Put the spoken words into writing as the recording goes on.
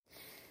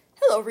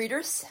Hello,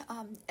 readers.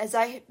 As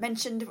I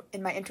mentioned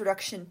in my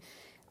introduction,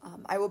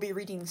 I will be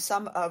reading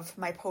some of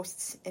my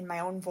posts in my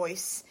own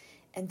voice,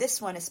 and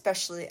this one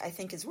especially I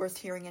think is worth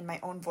hearing in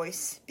my own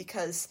voice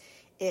because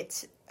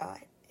it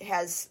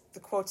has the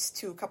quotes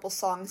to a couple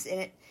songs in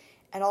it,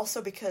 and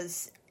also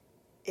because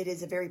it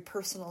is a very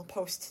personal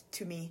post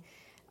to me.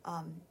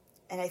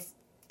 And I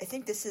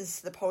think this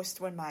is the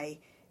post when my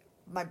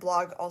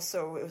blog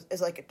also is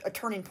like a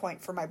turning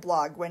point for my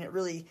blog, when it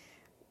really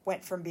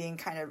went from being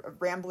kind of a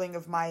rambling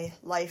of my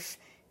life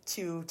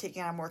to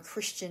taking on a more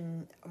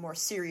Christian, a more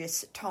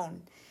serious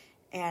tone.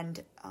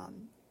 And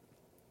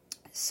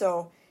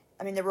so,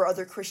 I mean, there were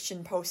other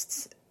Christian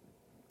posts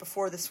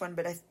before this one,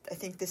 but I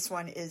think this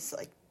one is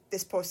like,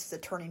 this post is a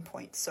turning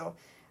point. So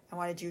I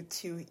wanted you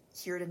to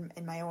hear it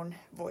in my own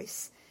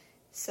voice.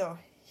 So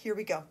here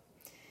we go.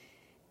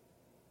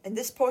 And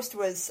this post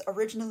was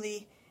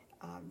originally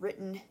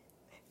written,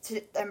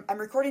 I'm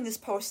recording this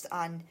post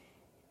on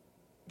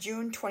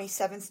June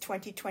 27th,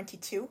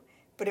 2022,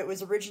 but it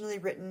was originally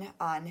written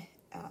on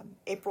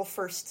April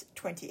 1st,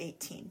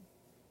 2018.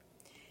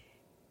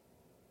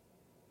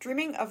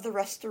 Dreaming of the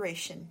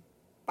Restoration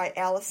by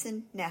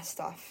Allison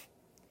Nastoff.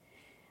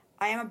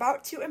 I am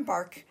about to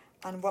embark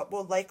on what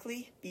will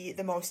likely be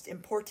the most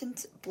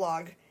important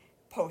blog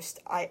post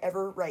I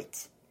ever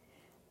write.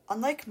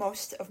 Unlike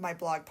most of my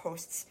blog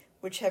posts,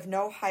 which have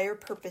no higher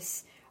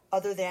purpose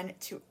other than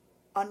to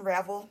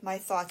unravel my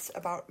thoughts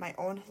about my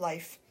own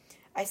life,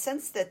 I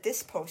sense that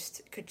this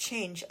post could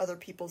change other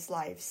people's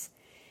lives.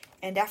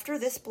 And after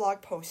this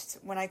blog post,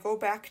 when I go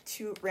back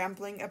to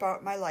rambling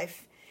about my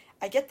life,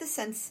 I get the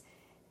sense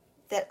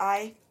that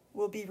I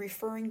will be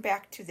referring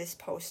back to this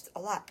post a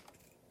lot.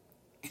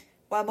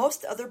 While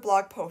most other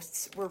blog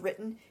posts were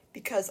written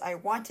because I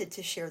wanted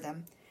to share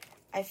them,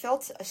 I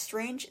felt a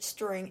strange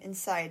stirring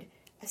inside,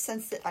 a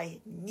sense that I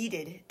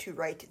needed to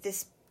write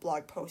this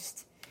blog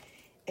post.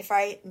 If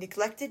I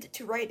neglected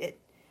to write it,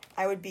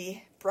 I would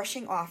be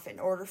brushing off an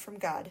order from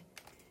God.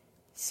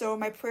 So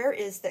my prayer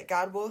is that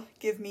God will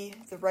give me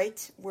the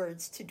right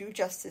words to do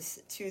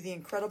justice to the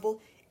incredible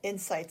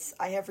insights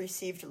I have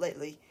received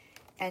lately,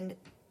 and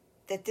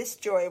that this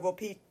joy will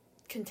be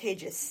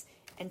contagious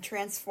and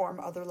transform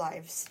other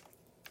lives.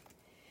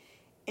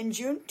 In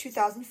June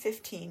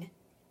 2015,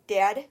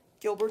 Dad,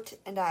 Gilbert,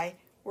 and I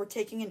were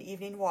taking an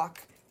evening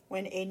walk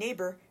when a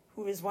neighbor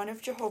who is one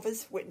of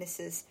Jehovah's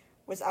Witnesses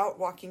was out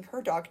walking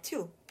her dog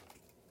too.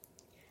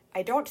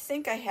 I don't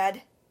think I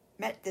had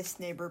met this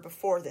neighbor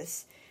before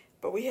this,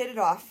 but we hit it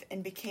off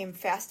and became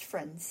fast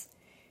friends.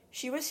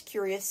 She was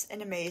curious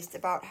and amazed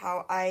about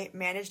how I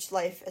managed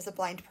life as a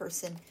blind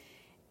person,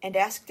 and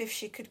asked if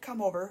she could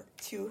come over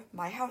to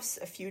my house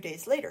a few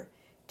days later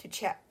to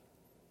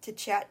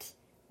chat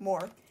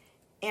more,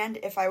 and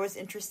if I was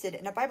interested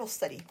in a Bible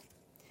study.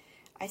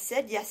 I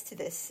said yes to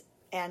this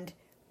and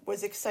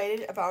was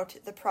excited about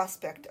the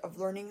prospect of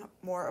learning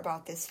more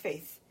about this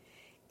faith.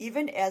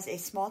 Even as a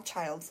small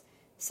child,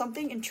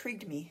 something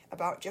intrigued me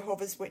about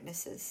Jehovah's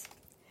Witnesses.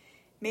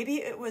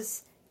 Maybe it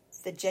was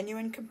the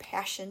genuine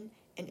compassion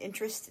and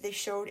interest they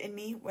showed in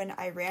me when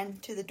I ran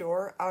to the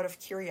door out of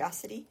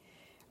curiosity,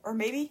 or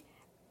maybe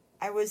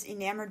I was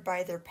enamored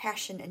by their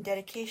passion and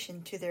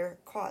dedication to their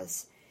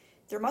cause.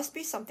 There must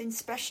be something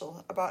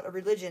special about a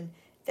religion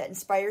that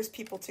inspires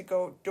people to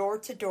go door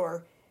to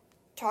door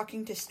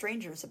talking to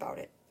strangers about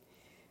it.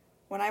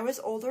 When I was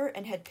older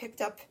and had picked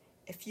up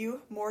a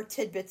few more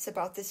tidbits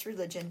about this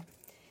religion,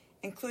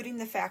 including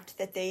the fact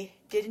that they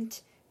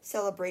didn't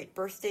celebrate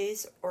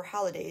birthdays or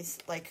holidays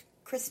like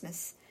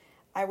Christmas,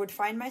 I would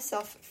find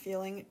myself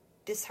feeling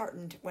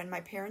disheartened when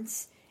my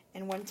parents,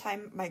 and one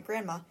time my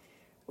grandma,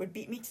 would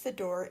beat me to the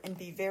door and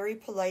be very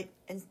polite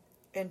and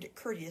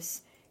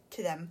courteous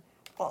to them,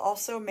 while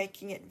also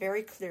making it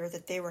very clear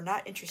that they were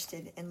not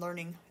interested in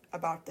learning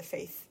about the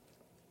faith.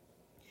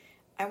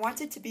 I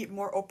wanted to be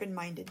more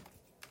open-minded.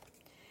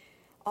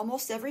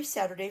 Almost every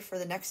Saturday for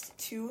the next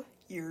 2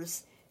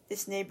 years,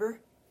 this neighbor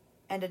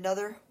and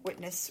another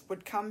witness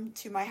would come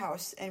to my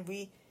house, and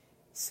we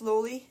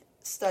slowly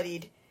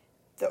studied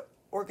the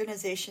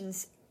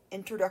organization's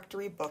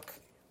introductory book,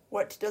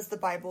 What Does the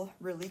Bible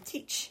Really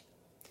Teach?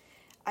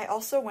 I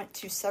also went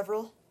to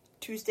several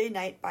Tuesday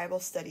night Bible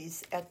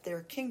studies at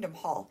their Kingdom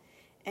Hall,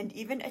 and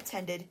even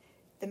attended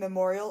the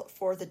Memorial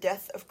for the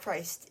Death of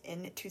Christ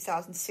in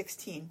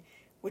 2016,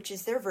 which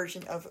is their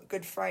version of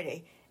Good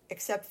Friday,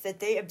 except that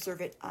they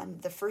observe it on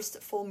the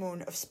first full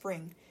moon of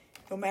spring,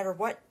 no matter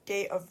what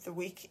day of the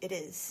week it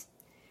is.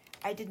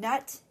 I did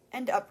not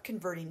end up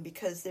converting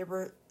because there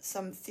were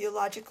some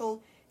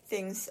theological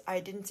things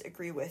I didn't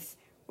agree with,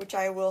 which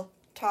I will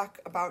talk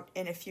about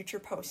in a future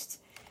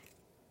post.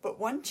 But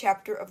one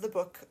chapter of the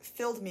book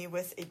filled me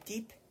with a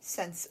deep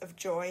sense of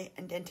joy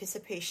and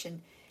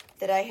anticipation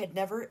that I had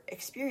never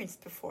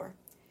experienced before.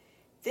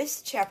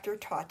 This chapter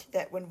taught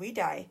that when we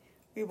die,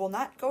 we will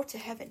not go to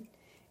heaven.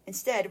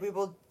 Instead, we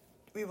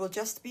will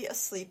just be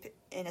asleep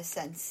in a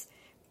sense.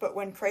 But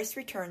when Christ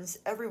returns,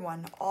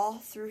 everyone, all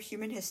through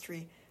human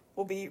history,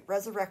 will be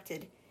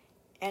resurrected,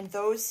 and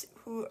those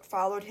who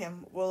followed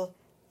him will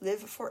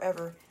live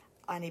forever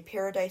on a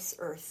paradise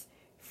earth,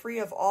 free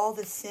of all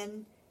the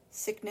sin,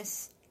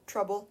 sickness,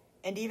 trouble,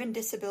 and even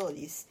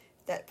disabilities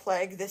that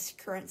plague this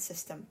current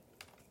system.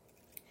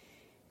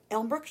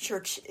 Elmbrook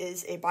Church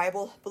is a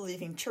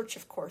Bible-believing church,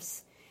 of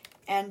course,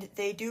 and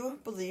they do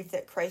believe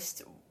that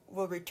Christ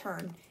will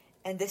return,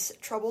 and this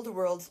troubled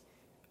world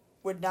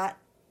would not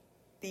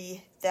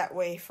be that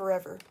way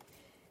forever.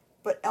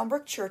 But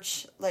Elmbrook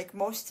Church, like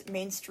most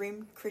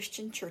mainstream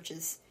Christian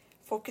churches,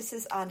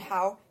 focuses on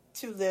how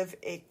to live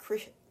a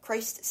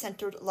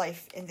Christ-centered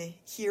life in the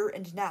here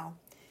and now.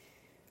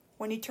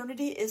 When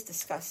eternity is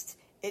discussed,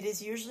 it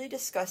is usually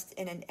discussed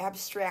in an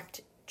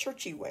abstract,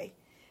 churchy way.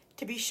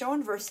 To be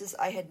shown verses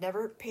I had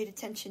never paid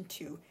attention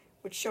to,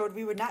 which showed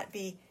we would not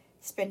be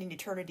spending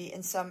eternity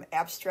in some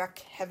abstract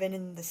heaven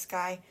in the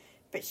sky,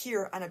 but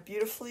here on a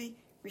beautifully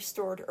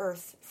restored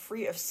earth,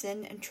 free of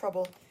sin and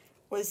trouble,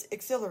 was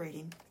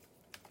exhilarating.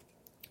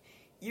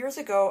 Years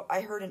ago,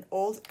 I heard an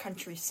old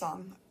country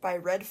song by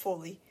Red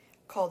Foley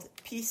called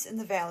Peace in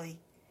the Valley.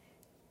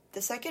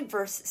 The second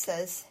verse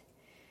says,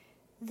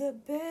 "The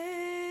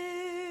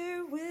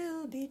bear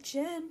will be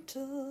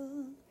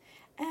gentle,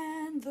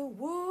 and the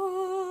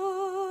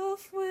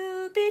wolf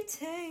will be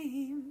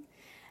tame,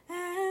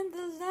 and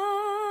the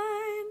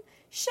lion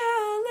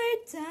shall lay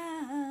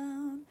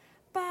down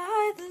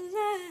by the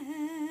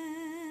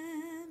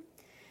lamb,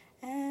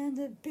 and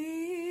the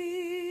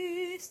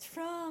beast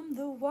from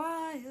the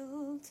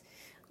wild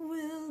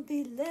will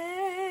be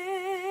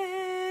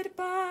led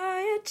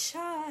by a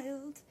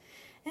child,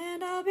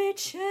 and I'll be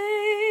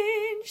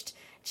changed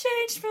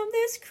from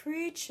this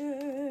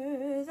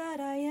creature that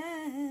I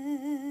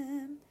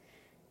am."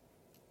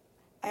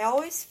 I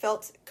always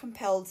felt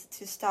compelled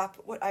to stop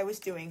what I was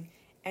doing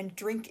and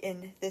drink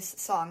in this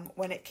song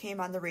when it came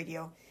on the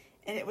radio,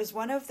 and it was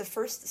one of the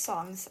first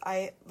songs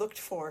I looked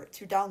for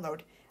to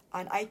download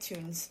on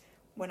iTunes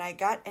when I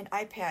got an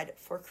iPad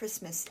for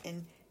Christmas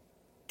in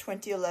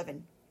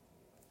 2011.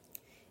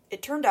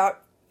 It turned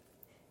out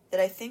that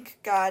I think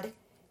God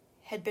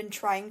had been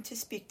trying to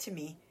speak to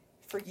me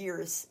for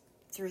years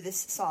through this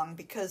song,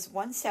 because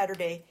one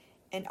Saturday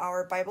in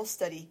our Bible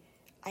study,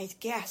 I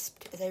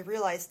gasped as I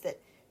realized that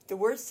the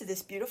words to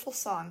this beautiful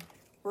song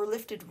were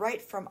lifted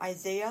right from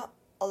Isaiah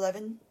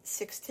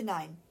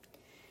 11:6-9.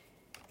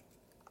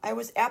 I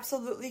was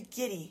absolutely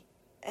giddy,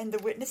 and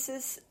the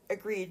witnesses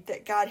agreed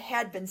that God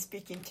had been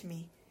speaking to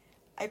me.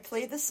 I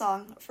played the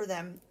song for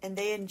them, and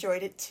they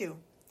enjoyed it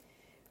too.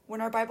 When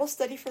our Bible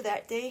study for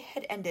that day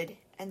had ended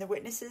and the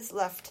witnesses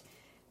left,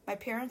 my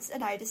parents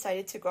and I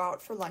decided to go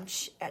out for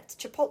lunch at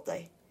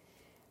Chipotle.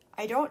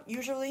 I don't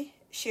usually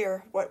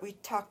share what we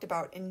talked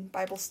about in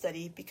Bible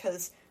study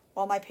because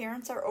while my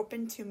parents are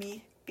open to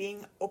me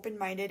being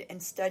open-minded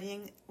and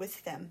studying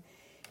with them,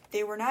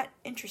 they were not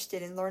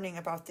interested in learning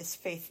about this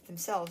faith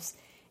themselves,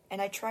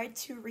 and I tried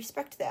to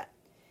respect that.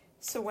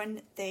 So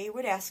when they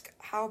would ask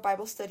how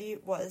Bible study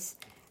was,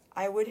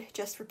 I would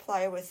just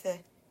reply with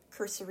a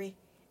cursory,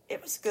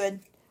 "It was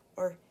good,"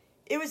 or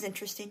 "It was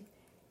interesting."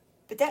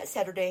 But that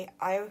Saturday,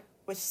 I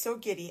was so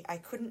giddy I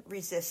couldn't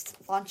resist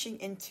launching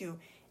into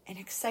an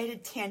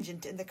excited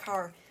tangent in the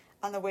car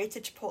on the way to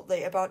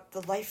Chipotle about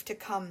the life to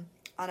come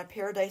on a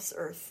paradise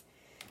earth.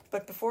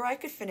 But before I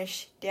could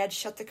finish, Dad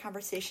shut the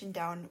conversation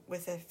down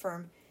with a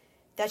firm,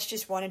 "That's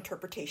just one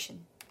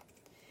interpretation."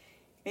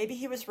 Maybe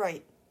he was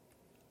right.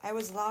 I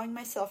was allowing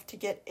myself to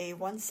get a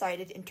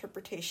one-sided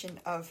interpretation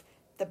of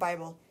the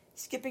Bible,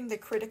 skipping the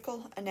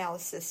critical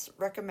analysis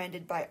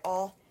recommended by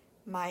all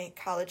my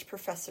college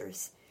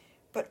professors.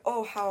 But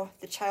oh, how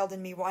the child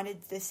in me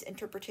wanted this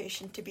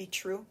interpretation to be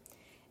true.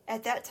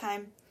 At that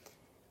time,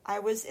 I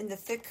was in the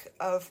thick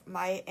of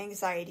my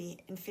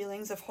anxiety and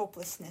feelings of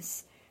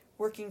hopelessness,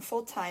 working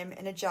full-time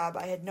in a job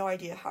I had no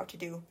idea how to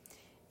do.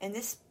 And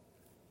this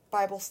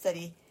Bible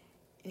study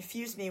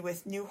infused me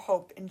with new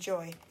hope and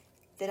joy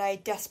that I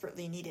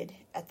desperately needed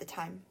at the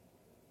time.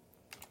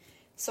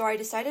 So I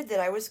decided that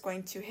I was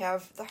going to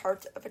have the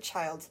heart of a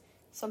child,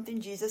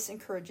 something Jesus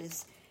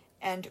encourages,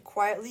 and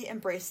quietly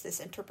embrace this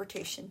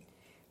interpretation.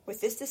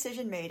 With this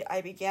decision made,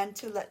 I began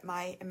to let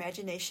my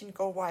imagination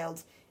go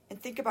wild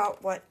and think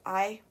about what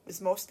I was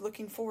most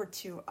looking forward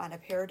to on a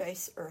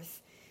paradise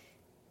earth.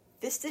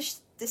 This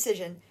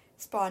decision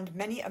spawned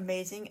many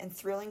amazing and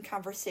thrilling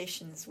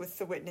conversations with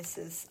the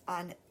witnesses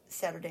on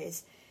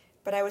Saturdays,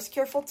 but I was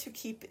careful to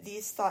keep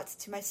these thoughts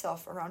to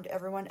myself around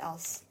everyone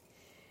else.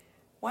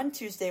 One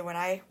Tuesday when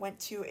I went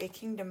to a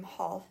Kingdom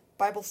Hall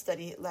Bible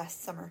study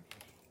last summer,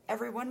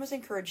 everyone was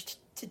encouraged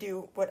to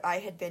do what I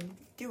had been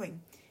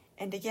doing,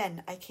 and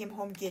again I came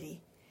home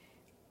giddy.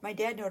 My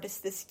dad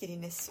noticed this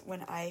giddiness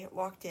when I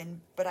walked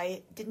in, but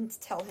I didn't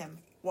tell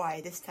him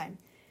why this time.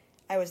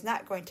 I was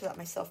not going to let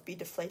myself be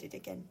deflated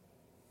again.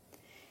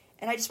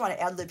 And I just want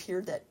to ad-lib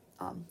here that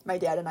my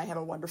dad and I have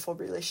a wonderful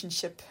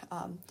relationship,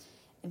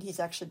 and he's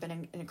actually been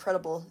an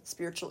incredible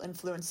spiritual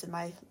influence in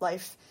my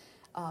life.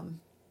 And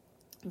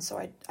so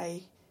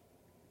I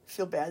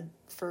feel bad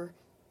for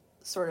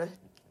sort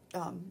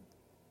of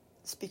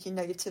speaking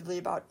negatively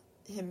about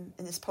him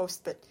in this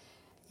post, but,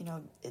 you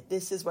know,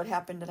 this is what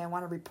happened, and I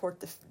want to report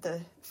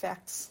the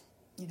facts,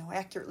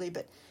 accurately,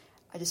 but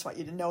I just want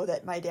you to know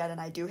that my dad and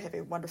I do have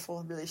a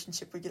wonderful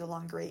relationship. We get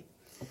along great.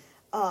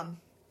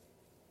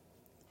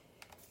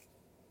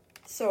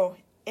 So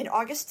in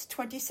August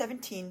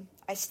 2017,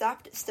 I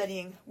stopped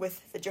studying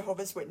with the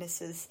Jehovah's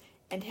Witnesses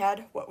and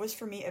had what was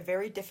for me a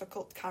very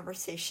difficult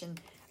conversation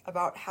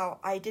about how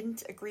I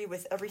didn't agree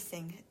with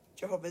everything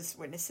Jehovah's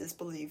Witnesses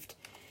believed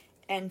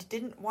and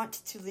didn't want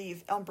to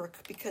leave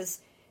Elmbrook because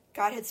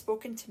God had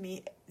spoken to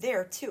me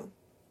there too.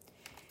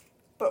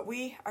 But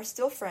we are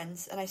still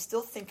friends, and I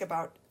still think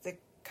about the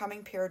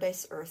coming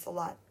Paradise Earth a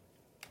lot.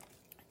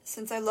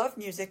 Since I love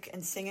music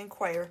and sing in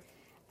choir,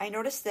 I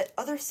noticed that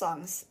other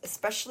songs,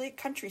 especially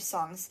country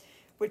songs,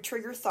 would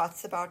trigger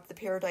thoughts about the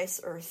Paradise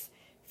Earth.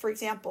 For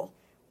example,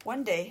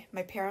 one day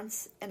my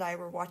parents and I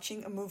were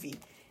watching a movie,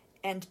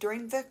 and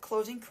during the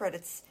closing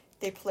credits,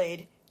 they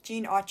played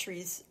Gene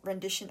Autry's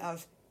rendition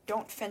of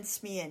Don't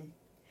Fence Me In.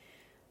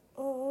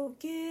 Oh,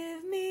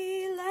 give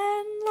me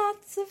land,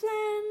 lots of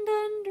land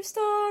under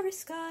starry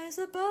skies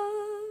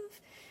above.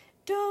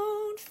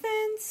 Don't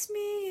fence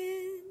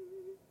me in.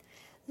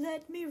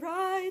 Let me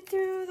ride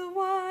through the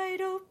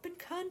wide open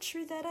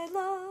country that I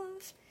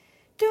love.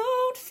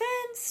 Don't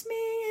fence me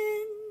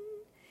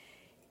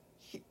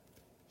in.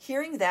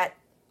 Hearing that,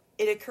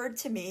 it occurred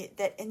to me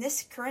that in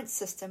this current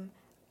system,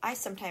 I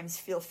sometimes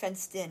feel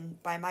fenced in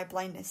by my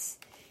blindness.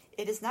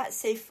 It is not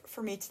safe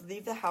for me to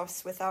leave the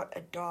house without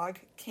a dog,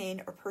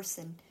 cane, or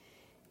person.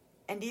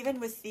 And even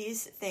with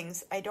these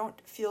things, I don't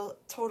feel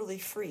totally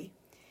free.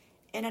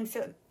 In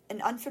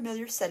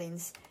unfamiliar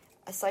settings,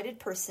 a sighted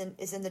person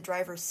is in the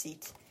driver's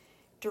seat,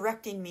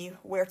 directing me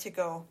where to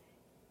go,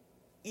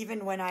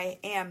 even when I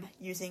am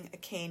using a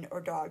cane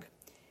or dog.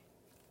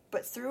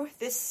 But through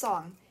this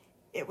song,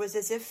 it was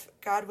as if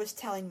God was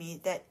telling me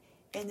that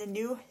in the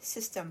new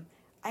system,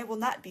 I will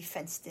not be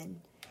fenced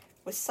in.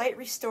 With sight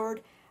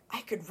restored,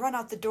 I could run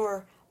out the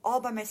door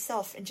all by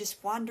myself and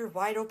just wander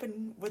wide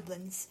open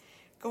woodlands,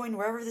 going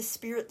wherever the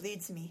Spirit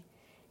leads me.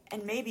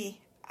 And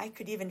maybe I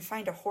could even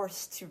find a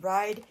horse to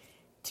ride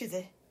to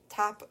the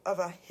top of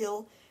a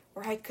hill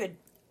where I could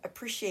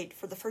appreciate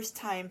for the first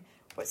time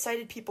what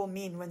sighted people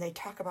mean when they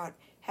talk about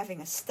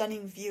having a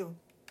stunning view.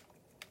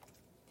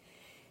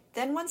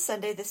 Then one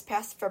Sunday this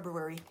past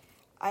February,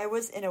 I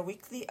was in a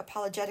weekly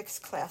apologetics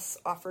class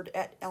offered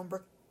at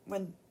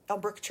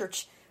Elmbrook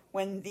Church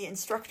when the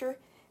instructor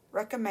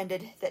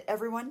recommended that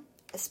everyone,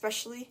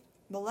 especially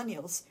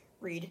millennials,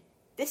 read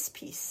this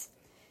piece.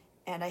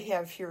 And I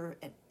have here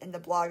in the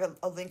blog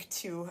a link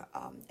to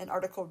an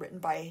article written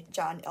by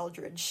John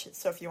Eldredge.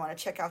 So if you want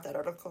to check out that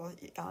article,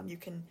 you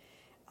can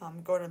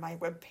go to my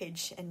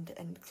webpage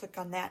and click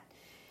on that.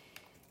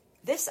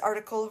 This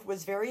article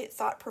was very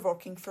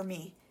thought-provoking for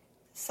me,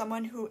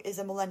 someone who is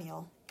a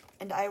millennial,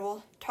 and I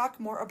will talk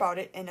more about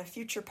it in a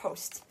future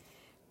post.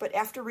 But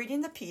after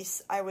reading the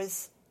piece, I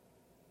was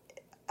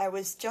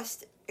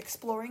just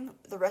exploring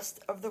the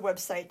rest of the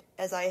website,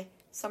 as I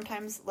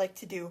sometimes like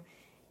to do,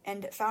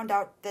 and found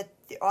out that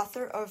the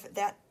author of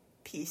that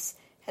piece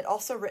had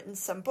also written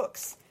some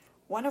books,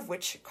 one of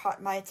which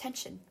caught my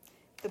attention.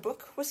 The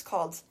book was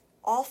called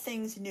All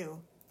Things New: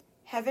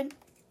 Heaven,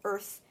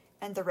 Earth,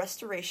 and the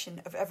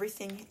Restoration of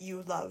Everything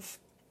You Love.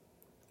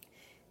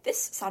 This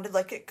sounded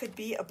like it could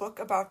be a book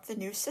about the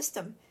new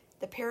system,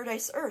 the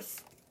Paradise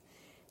Earth.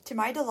 To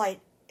my delight,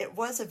 it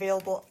was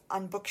available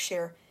on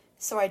Bookshare,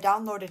 so I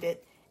downloaded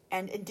it,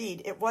 and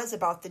indeed, it was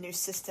about the new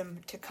system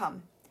to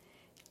come.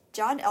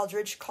 John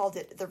Eldredge called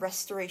it the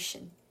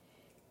Restoration.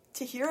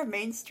 To hear a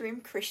mainstream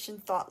Christian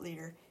thought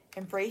leader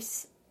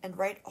embrace and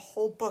write a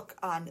whole book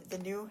on the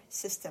new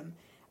system,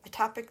 a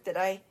topic that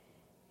I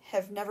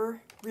have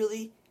never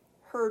really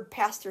heard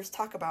pastors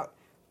talk about,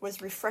 was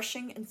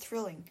refreshing and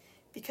thrilling,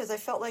 because I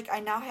felt like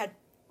I now had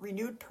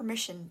renewed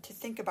permission to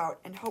think about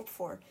and hope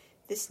for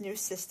this new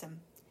system.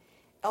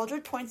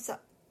 Eldredge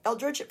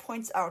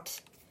points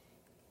out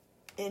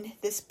in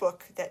this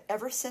book that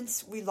ever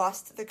since we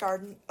lost the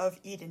Garden of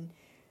Eden,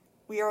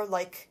 we are,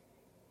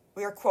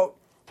 quote,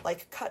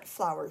 like cut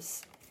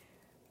flowers.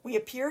 We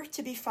appear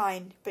to be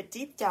fine, but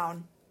deep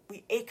down,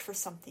 we ache for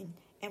something,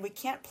 and we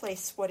can't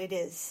place what it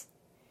is.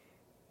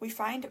 We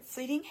find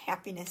fleeting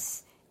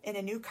happiness in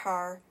a new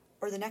car,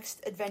 or the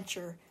next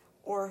adventure,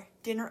 or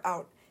dinner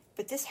out,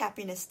 but this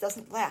happiness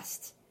doesn't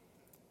last.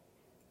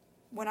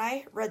 When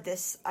I read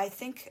this, I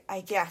think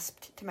I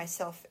gasped to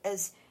myself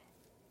as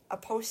a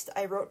post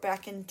I wrote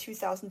back in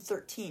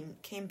 2013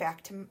 came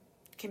back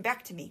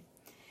to me.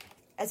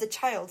 As a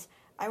child,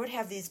 I would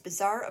have these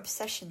bizarre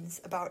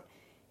obsessions about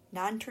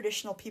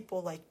non-traditional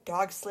people like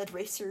dog sled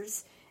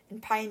racers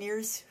and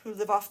pioneers who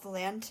live off the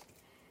land.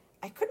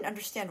 I couldn't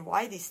understand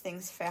why these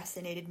things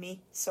fascinated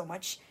me so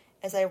much,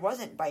 as I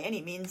wasn't by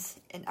any means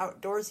an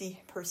outdoorsy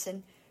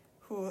person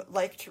who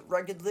liked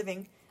rugged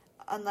living,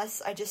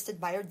 unless I just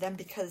admired them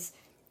because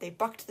they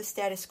bucked the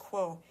status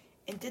quo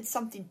and did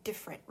something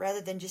different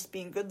rather than just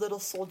being good little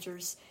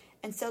soldiers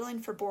and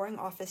settling for boring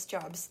office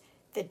jobs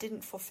that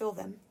didn't fulfill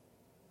them.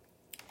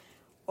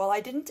 While I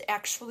didn't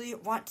actually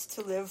want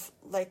to live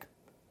like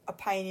a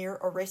pioneer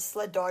or race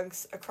sled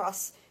dogs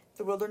across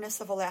the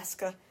wilderness of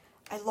Alaska,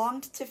 I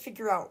longed to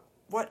figure out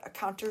what a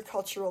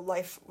countercultural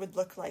life would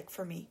look like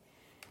for me.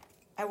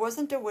 I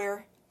wasn't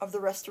aware of the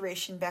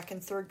Restoration back in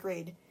 3rd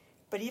grade,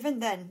 but even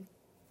then,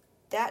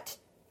 that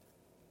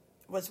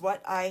was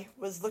what I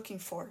was looking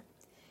for.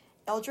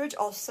 Eldredge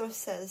also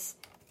says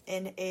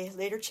in a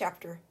later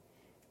chapter,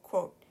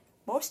 quote,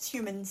 "Most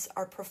humans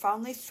are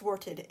profoundly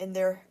thwarted in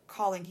their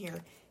calling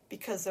here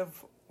because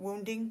of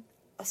wounding,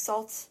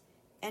 assault,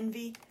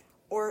 envy,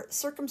 or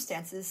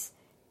circumstances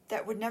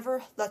that would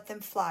never let them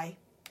fly.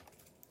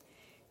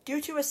 Due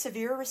to a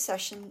severe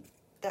recession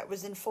that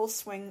was in full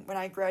swing when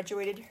I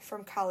graduated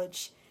from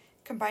college,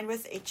 combined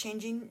with a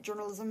changing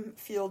journalism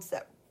field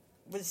that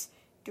was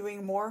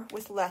doing more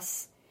with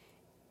less,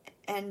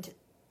 and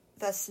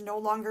thus no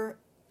longer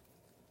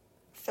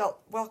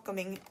felt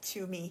welcoming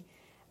to me,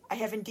 I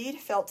have indeed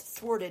felt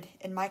thwarted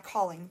in my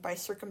calling by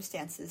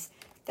circumstances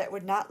that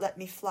would not let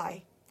me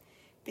fly.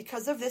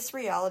 Because of this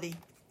reality,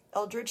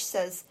 Eldredge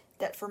says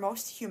that for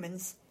most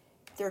humans,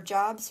 their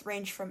jobs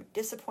range from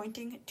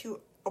disappointing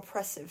to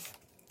oppressive.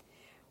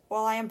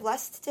 While I am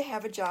blessed to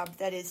have a job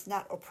that is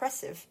not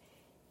oppressive,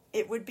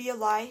 it would be a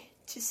lie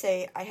to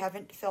say I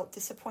haven't felt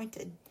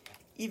disappointed,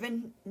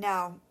 even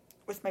now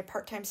with my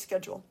part-time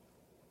schedule.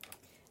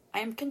 I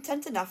am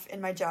content enough in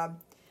my job.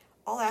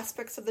 All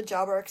aspects of the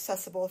job are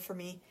accessible for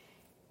me,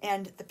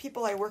 and the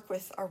people I work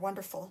with are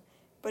wonderful,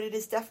 but it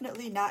is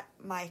definitely not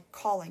my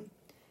calling.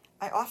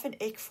 I often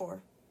ache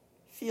for,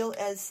 feel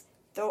as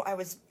though I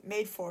was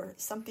made for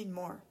something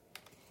more.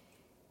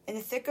 In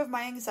the thick of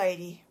my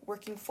anxiety,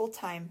 working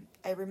full-time,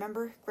 I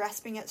remember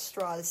grasping at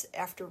straws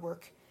after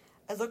work.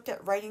 I looked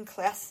at writing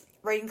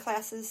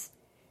classes,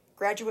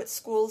 graduate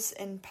schools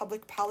in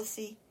public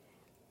policy,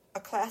 a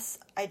class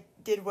I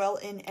did well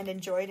in and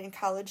enjoyed in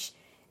college,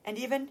 and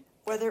even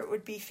whether it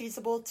would be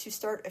feasible to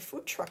start a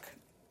food truck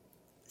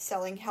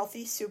selling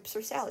healthy soups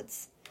or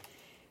salads.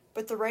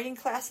 But the writing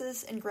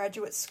classes and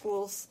graduate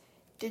schools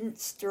didn't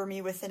stir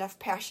me with enough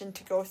passion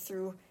to go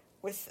through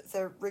with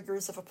the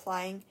rigors of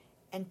applying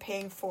and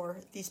paying for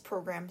these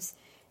programs,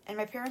 and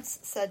my parents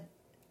said,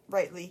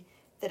 rightly,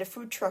 that a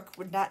food truck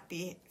would not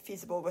be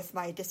feasible with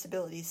my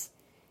disabilities.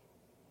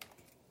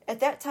 At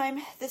that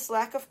time, this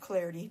lack of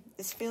clarity,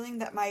 this feeling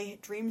that my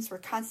dreams were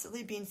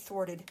constantly being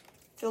thwarted,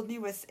 filled me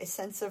with a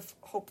sense of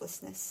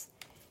hopelessness.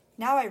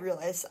 Now I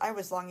realize I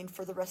was longing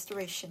for the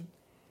restoration,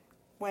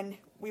 when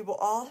we will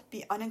all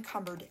be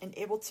unencumbered and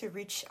able to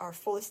reach our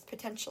fullest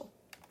potential.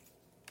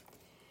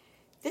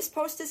 This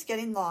post is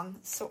getting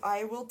long, so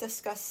I will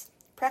discuss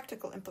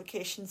practical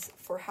implications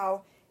for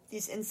how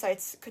these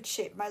insights could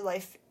shape my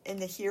life in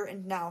the here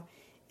and now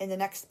in the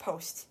next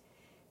post.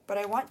 But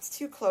I want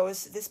to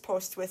close this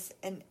post with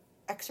an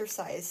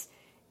exercise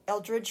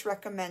Eldredge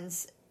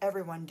recommends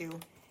everyone do,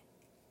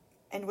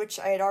 and which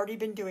I had already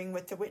been doing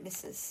with the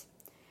witnesses.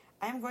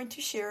 I am going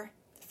to share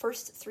the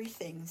first 3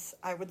 things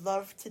I would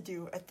love to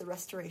do at the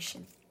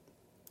restoration.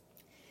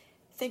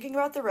 Thinking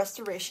about the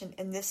restoration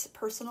in this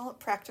personal,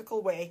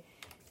 practical way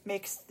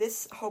makes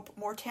this hope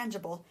more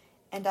tangible,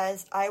 and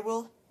as I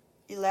will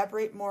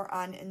elaborate more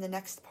on in the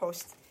next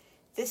post,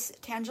 this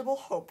tangible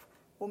hope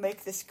will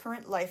make this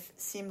current life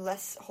seem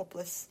less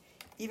hopeless,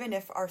 even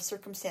if our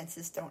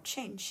circumstances don't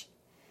change.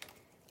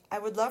 I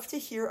would love to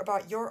hear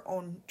about your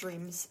own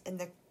dreams in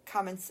the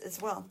comments as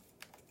well.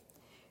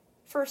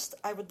 First,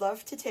 I would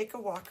love to take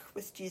a walk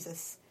with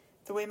Jesus,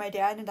 the way my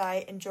dad and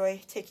I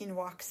enjoy taking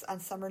walks on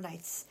summer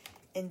nights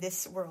in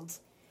this world.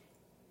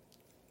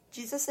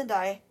 Jesus and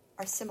I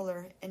are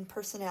similar in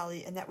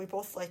personality in that we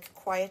both like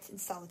quiet and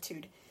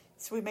solitude,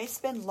 so we may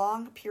spend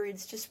long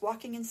periods just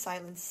walking in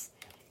silence,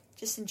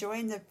 just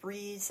enjoying the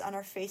breeze on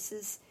our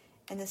faces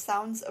and the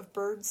sounds of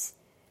birds.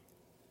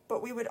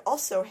 But we would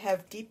also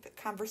have deep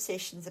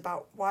conversations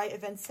about why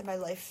events in my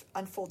life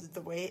unfolded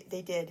the way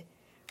they did,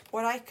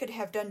 what I could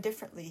have done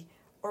differently,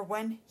 or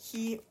when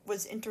he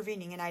was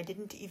intervening and I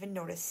didn't even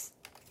notice.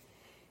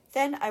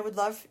 Then I would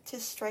love to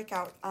strike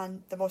out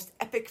on the most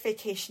epic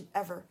vacation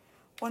ever,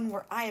 one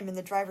where I am in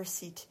the driver's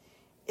seat.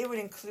 It would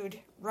include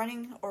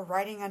running or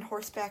riding on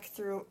horseback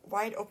through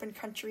wide open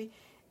country,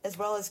 as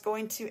well as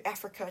going to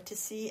Africa to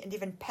see and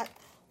even pet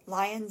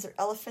lions or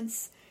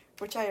elephants,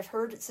 which I have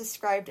heard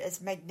described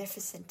as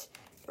magnificent.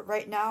 But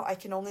right now I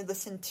can only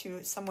listen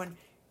to someone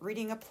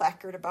reading a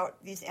placard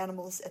about these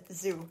animals at the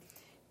zoo,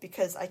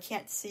 because I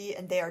can't see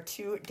and they are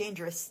too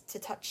dangerous to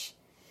touch.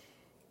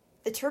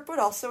 The trip would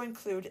also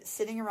include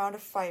sitting around a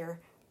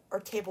fire or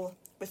table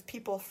with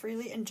people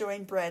freely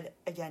enjoying bread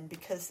again,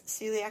 because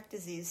celiac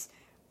disease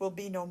will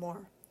be no more.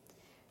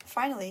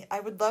 Finally,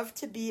 I would love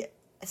to be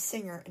a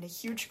singer in a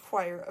huge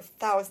choir of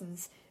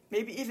thousands,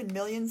 maybe even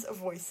millions of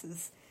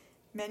voices,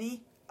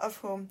 many of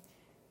whom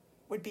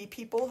would be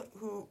people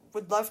who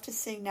would love to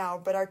sing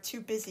now but are too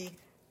busy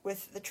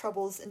with the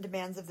troubles and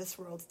demands of this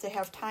world to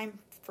have time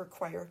for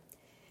choir.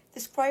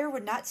 This choir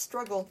would not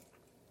struggle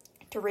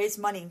to raise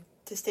money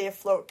to stay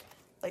afloat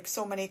like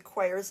so many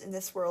choirs in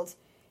this world,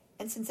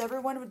 and since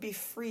everyone would be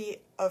free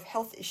of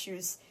health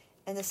issues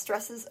and the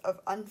stresses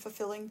of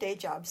unfulfilling day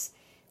jobs,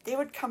 they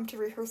would come to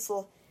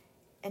rehearsal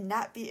and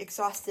not be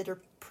exhausted or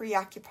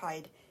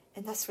preoccupied,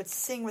 and thus would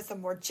sing with a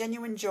more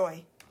genuine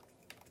joy.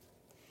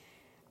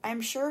 I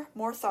am sure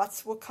more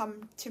thoughts will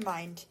come to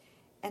mind,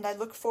 and I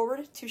look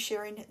forward to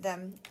sharing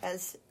them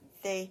as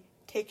they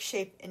take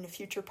shape in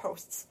future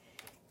posts.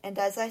 And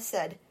as I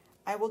said,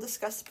 I will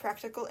discuss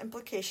practical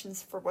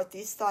implications for what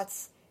these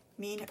thoughts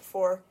mean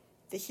for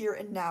the here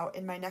and now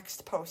in my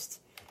next post.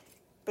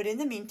 But in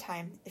the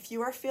meantime, if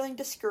you are feeling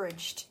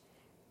discouraged,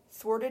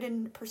 thwarted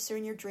in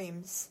pursuing your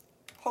dreams,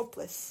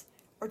 hopeless,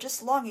 or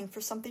just longing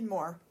for something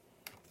more,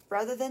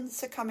 rather than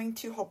succumbing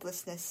to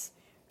hopelessness,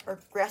 or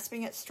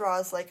grasping at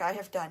straws like I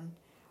have done,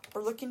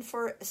 or looking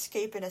for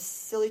escape in a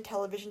silly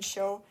television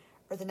show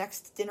or the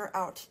next dinner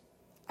out,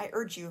 I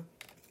urge you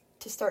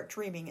to start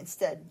dreaming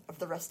instead of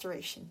the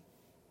restoration.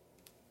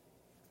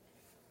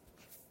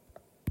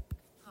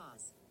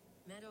 Pause.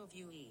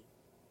 Meadowview E.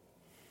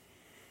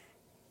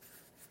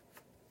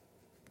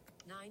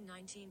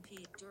 9:19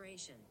 p.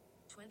 Duration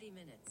 20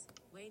 minutes.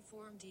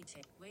 Waveform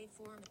detail.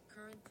 Waveform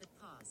current.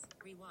 Pause.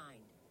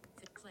 Rewind.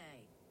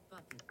 Play.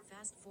 Button.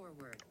 Fast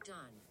forward.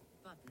 Done.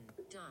 Button.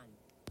 Done.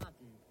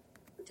 Button.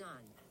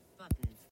 Done. Button.